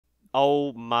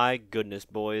Oh my goodness,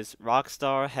 boys.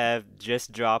 Rockstar have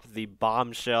just dropped the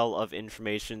bombshell of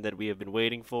information that we have been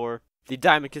waiting for. The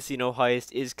Diamond Casino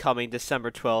Heist is coming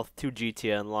December 12th to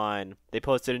GTA Online. They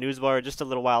posted a newswire just a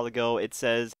little while ago. It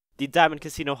says, the Diamond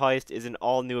Casino Heist is an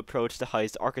all-new approach to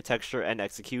heist architecture and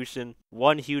execution.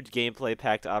 One huge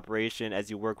gameplay-packed operation as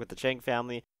you work with the Chang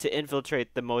family to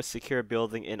infiltrate the most secure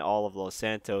building in all of Los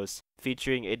Santos,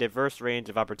 featuring a diverse range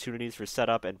of opportunities for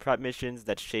setup and prep missions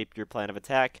that shape your plan of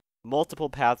attack, multiple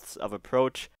paths of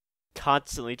approach,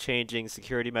 constantly changing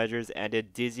security measures, and a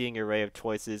dizzying array of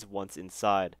choices once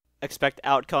inside. Expect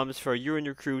outcomes for you and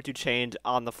your crew to change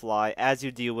on the fly as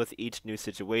you deal with each new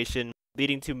situation,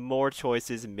 leading to more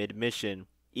choices mid-mission.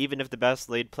 Even if the best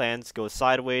laid plans go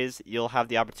sideways, you'll have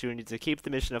the opportunity to keep the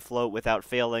mission afloat without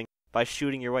failing by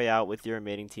shooting your way out with your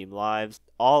remaining team lives,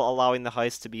 all allowing the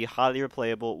heist to be highly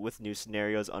replayable with new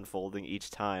scenarios unfolding each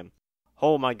time.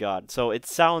 Oh my god, so it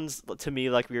sounds to me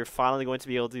like we are finally going to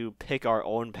be able to pick our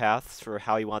own paths for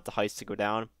how you want the heist to go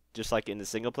down, just like in the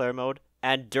single player mode.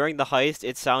 And during the heist,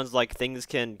 it sounds like things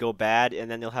can go bad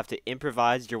and then you'll have to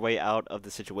improvise your way out of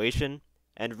the situation.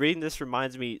 And reading this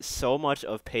reminds me so much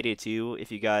of Payday 2,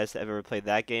 if you guys have ever played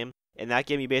that game. In that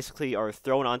game, you basically are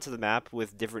thrown onto the map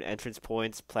with different entrance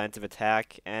points, plans of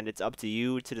attack, and it's up to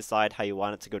you to decide how you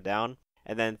want it to go down.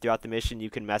 And then throughout the mission,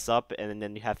 you can mess up, and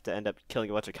then you have to end up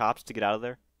killing a bunch of cops to get out of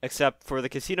there. Except for the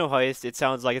casino heist, it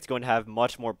sounds like it's going to have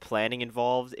much more planning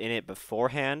involved in it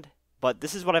beforehand. But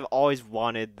this is what I've always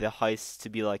wanted the heist to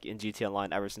be like in GTA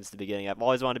Online ever since the beginning. I've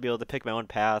always wanted to be able to pick my own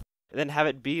path, and then have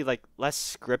it be like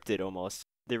less scripted almost.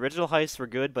 The original heists were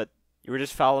good, but you were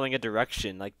just following a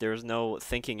direction. Like there was no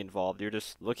thinking involved. You're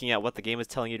just looking at what the game is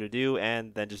telling you to do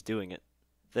and then just doing it.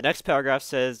 The next paragraph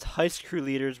says, heist crew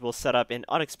leaders will set up an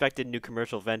unexpected new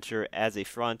commercial venture as a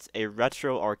front, a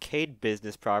retro arcade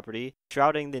business property,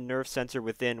 shrouding the nerve center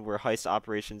within where heist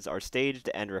operations are staged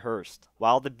and rehearsed.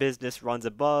 While the business runs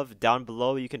above, down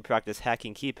below you can practice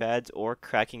hacking keypads or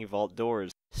cracking vault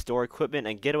doors, store equipment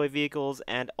and getaway vehicles,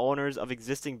 and owners of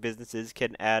existing businesses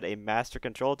can add a master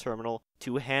control terminal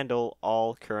to handle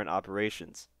all current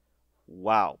operations.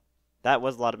 Wow. That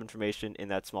was a lot of information in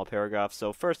that small paragraph.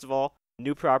 So first of all,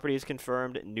 new property is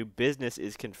confirmed, new business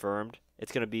is confirmed.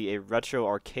 It's going to be a retro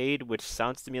arcade, which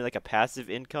sounds to me like a passive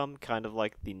income, kind of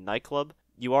like the nightclub.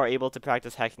 You are able to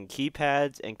practice hacking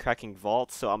keypads and cracking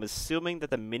vaults, so I'm assuming that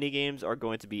the minigames are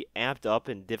going to be amped up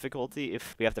in difficulty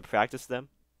if we have to practice them.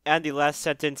 And the last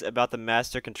sentence about the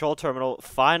master control terminal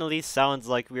finally sounds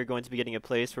like we're going to be getting a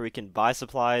place where we can buy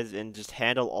supplies and just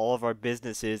handle all of our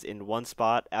businesses in one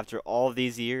spot after all of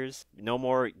these years. No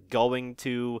more going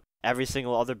to every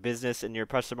single other business in your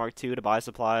Pressure Mark II to buy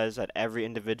supplies at every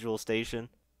individual station.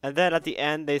 And then at the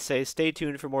end they say stay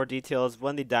tuned for more details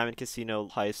when the Diamond Casino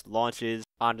Heist launches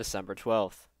on December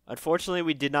 12th. Unfortunately,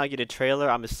 we did not get a trailer.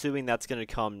 I'm assuming that's going to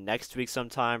come next week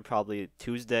sometime, probably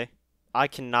Tuesday. I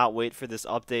cannot wait for this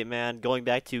update, man. Going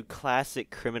back to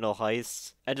classic criminal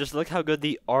heists. And just look how good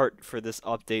the art for this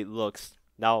update looks.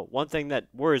 Now, one thing that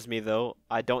worries me though,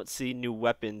 I don't see new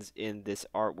weapons in this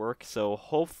artwork, so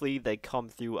hopefully they come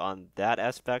through on that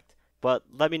aspect. But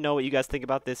let me know what you guys think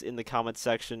about this in the comments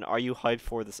section. Are you hyped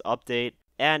for this update?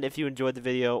 And if you enjoyed the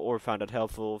video or found it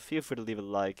helpful, feel free to leave a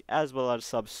like, as well as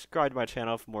subscribe to my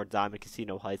channel for more Diamond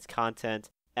Casino Heist content.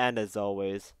 And as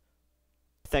always,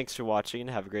 thanks for watching and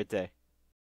have a great day.